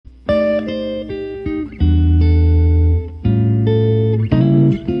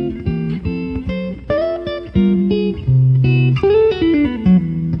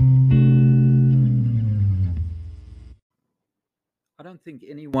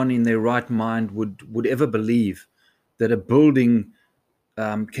anyone in their right mind would ever believe that a building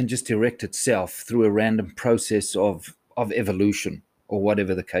can just erect itself through a random process of evolution, or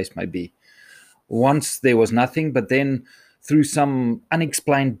whatever the case may be. Once there was nothing, but then through some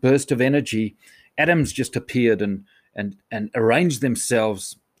unexplained burst of energy, atoms just appeared and arranged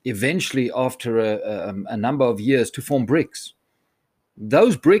themselves eventually after a number of years to form bricks.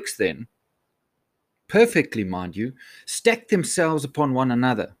 Those bricks then, perfectly mind you, stacked themselves upon one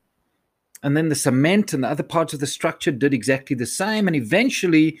another. And then the cement and the other parts of the structure did exactly the same. And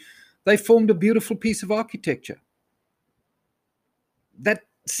eventually they formed a beautiful piece of architecture. That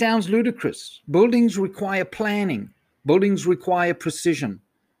sounds ludicrous. Buildings require planning. Buildings require precision.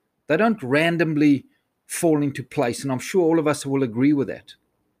 They don't randomly fall into place. And I'm sure all of us will agree with that.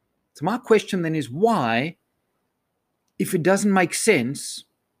 So my question then is, why, if it doesn't make sense,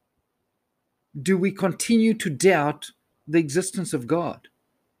 do we continue to doubt the existence of God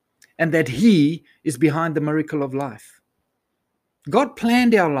and that He is behind the miracle of life? God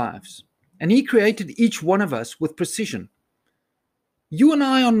planned our lives and He created each one of us with precision. You and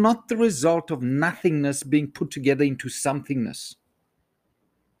I are not the result of nothingness being put together into somethingness.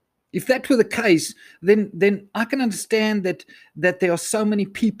 If that were the case, then I can understand that there are so many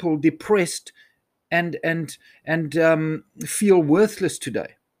people depressed and feel worthless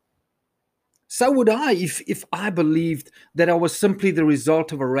today. So would I if I believed that I was simply the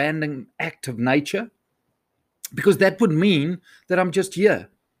result of a random act of nature, because that would mean that I'm just here.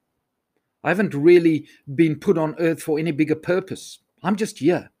 I haven't really been put on earth for any bigger purpose. I'm just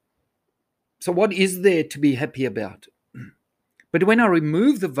here. So what is there to be happy about? But when I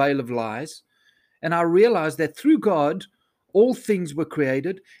remove the veil of lies and I realize that through God, all things were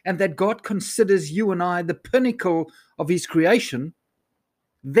created and that God considers you and I the pinnacle of His creation,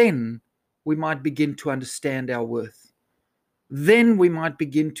 then we might begin to understand our worth. Then we might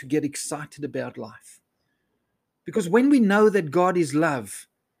begin to get excited about life. Because when we know that God is love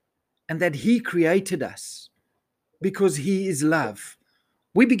and that He created us because He is love,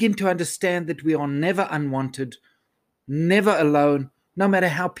 we begin to understand that we are never unwanted, never alone, no matter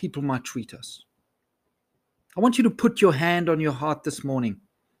how people might treat us. I want you to put your hand on your heart this morning.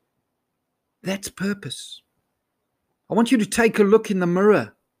 That's purpose. I want you to take a look in the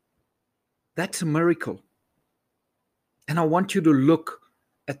mirror. That's a miracle. And I want you to look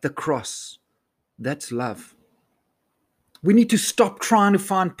at the cross. That's love. We need to stop trying to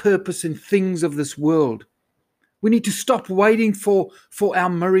find purpose in things of this world. We need to stop waiting for our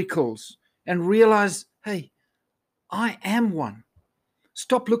miracles and realize, hey, I am one.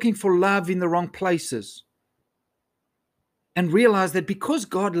 Stop looking for love in the wrong places. And realize that because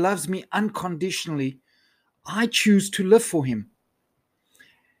God loves me unconditionally, I choose to live for Him.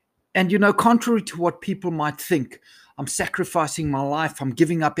 And contrary to what people might think, I'm sacrificing my life, I'm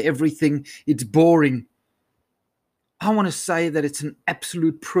giving up everything, it's boring. I want to say that it's an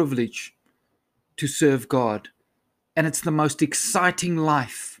absolute privilege to serve God. And it's the most exciting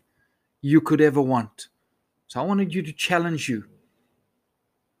life you could ever want. So I wanted you to challenge you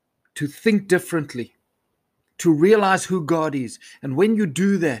to think differently, to realize who God is. And when you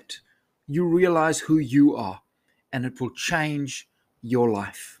do that, you realize who you are, and it will change your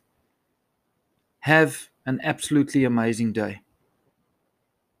life. Have an absolutely amazing day.